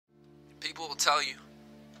People will tell you,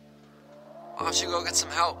 why don't you go get some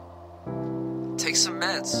help? Take some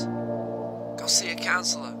meds. Go see a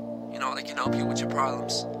counselor. You know, they can help you with your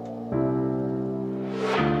problems.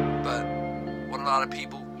 But what a lot of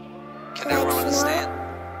people can never understand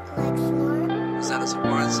is that it's a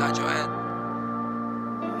war inside your head.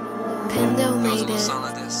 Pendo It goes a made little it. something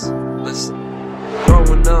like this. Listen.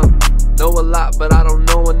 Growing up, know a lot, but I don't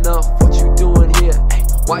know enough. What you doing here? Ay,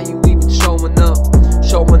 why you even showing up?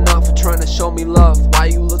 Showing up for trying to show me love. Why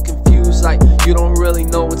you look confused like you don't really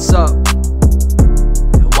know what's up?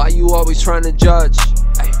 And why you always trying to judge?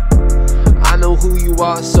 Ay, I know who you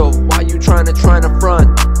are, so why you trying to front?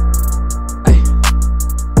 Ay,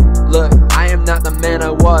 look, I am not the man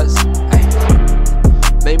I was. Ay,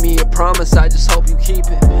 made me a promise, I just hope you keep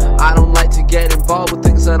it. I don't like to get involved with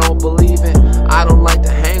things I don't believe in. I don't like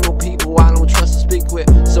to hang with people I don't trust to speak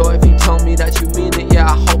with. So if you tell me that you mean it,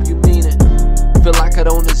 yeah, I hope you mean it. Feel like I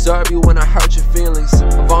don't deserve you when I hurt your feelings.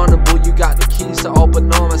 I'm vulnerable, you got the keys to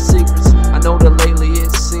open all my secrets. I know that lately it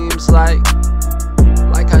seems like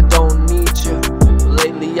I don't need you. But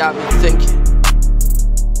lately I've been thinking.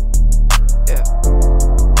 Yeah,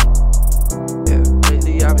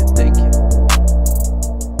 lately I've been thinking.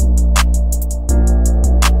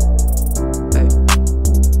 Hey.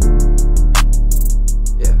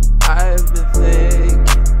 Yeah, I've been thinking.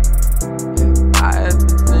 Yeah, I've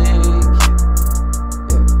been thinking.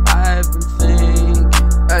 I've been thinking,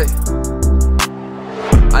 hey.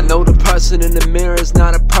 I know the person in the mirror is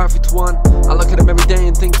not a perfect one. I look at him every day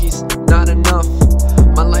and think he's not enough.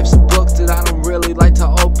 My life's a book that I don't really like to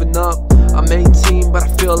open up. I'm 18, but I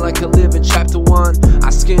feel like I live in chapter 1. I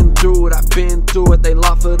skimmed through it, I've been through it, they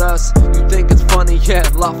laugh at us. You think it's funny, yeah,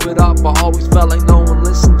 laugh it up. I always felt like no one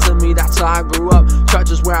listened to me, that's how I grew up.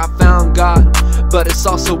 Church is where I found God, but it's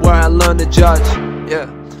also where I learned to judge. Yeah,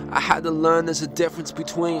 I had to learn there's a difference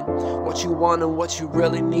between what you want and what you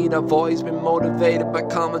really need. I've always been motivated by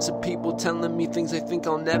comments of people telling me things they think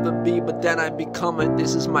I'll never be, but then I become it.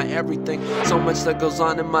 This is my everything. So much that goes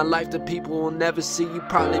on in my life that people will never see. You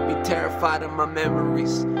probably be terrified of my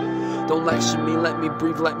memories. Don't lecture me, let me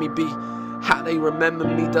breathe, let me be. How they remember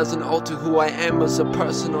me doesn't alter who I am as a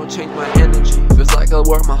person or change my energy. Feels like I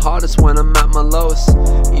work my hardest when I'm at my lowest.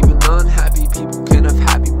 Even unhappy people can have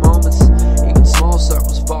happy moments. Even small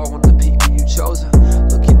circles fall when the people you chosen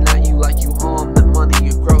looking at you like you own the money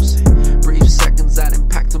you're grossing. Brief seconds that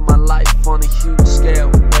impacted my life on a huge scale.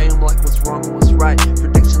 Weighing like what's wrong and what's right.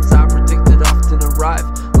 Predictions I predicted often arrive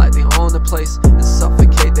like they own the place and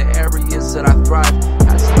suffocate the areas that I thrive.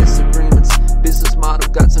 Has disagreements, business model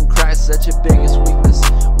got some cracks. That's your biggest weakness.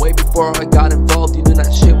 Way before I got involved, you knew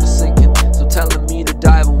that shit was sinking. So telling me to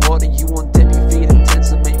dive in water you won't dip your feet in tends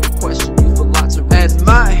to make me question you for lots of reasons. And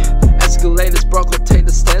my escalators broke, I'll take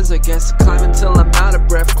the stairs against. Climb until I'm out of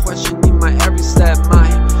breath, questioning my every step. My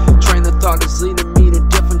train of thought is leading me to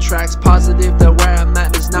different tracks. Positive that where I'm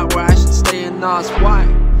at is not where I should stay and ask why.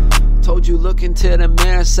 Told you look into the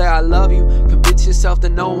mirror, say I love you. Convince yourself that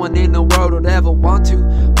no one in the world would ever want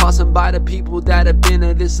to. Passing by the people that have been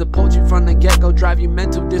there to support you from the get-go. Drive you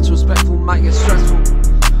mental, disrespectful, might get stressful.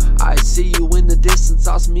 I see you in the distance,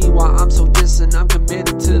 ask me why I'm so distant. I'm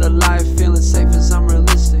committed to the life, feeling safe as I'm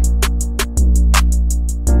realistic.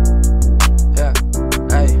 Yeah,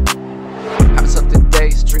 hey. Having something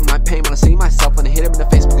days, drink my pain when I see myself when I hit him in the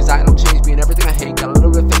face. Because I don't change, being everything I hate. Got a little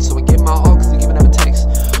bit of faith, so I give my all, cause the giving never takes.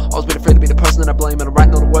 Always been afraid to be the person that I blame, and I'm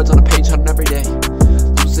writing all the words on a page, hunting every day.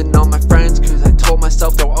 Losing all my friends, cause I told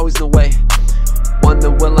myself there were always no way.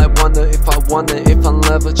 Wonder, will I wonder if I'll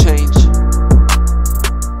ever change?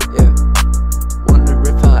 Yeah, wonder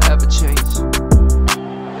if I'll ever change.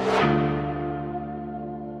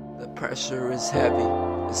 The pressure is heavy,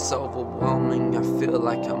 it's overwhelming. I feel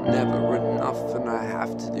like I'm never enough and I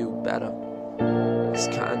have to do better. It's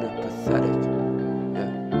kinda pathetic,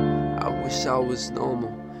 yeah. I wish I was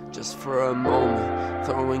normal, just for a moment,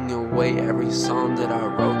 throwing away every song that I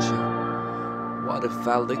wrote you. What if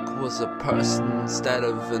Alec was a person instead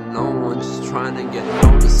of a no one, just trying to get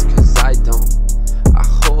noticed, cause I don't. I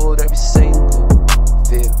hold every single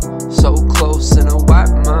feel so close and I wipe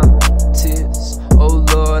my tears. Oh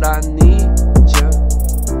Lord, I need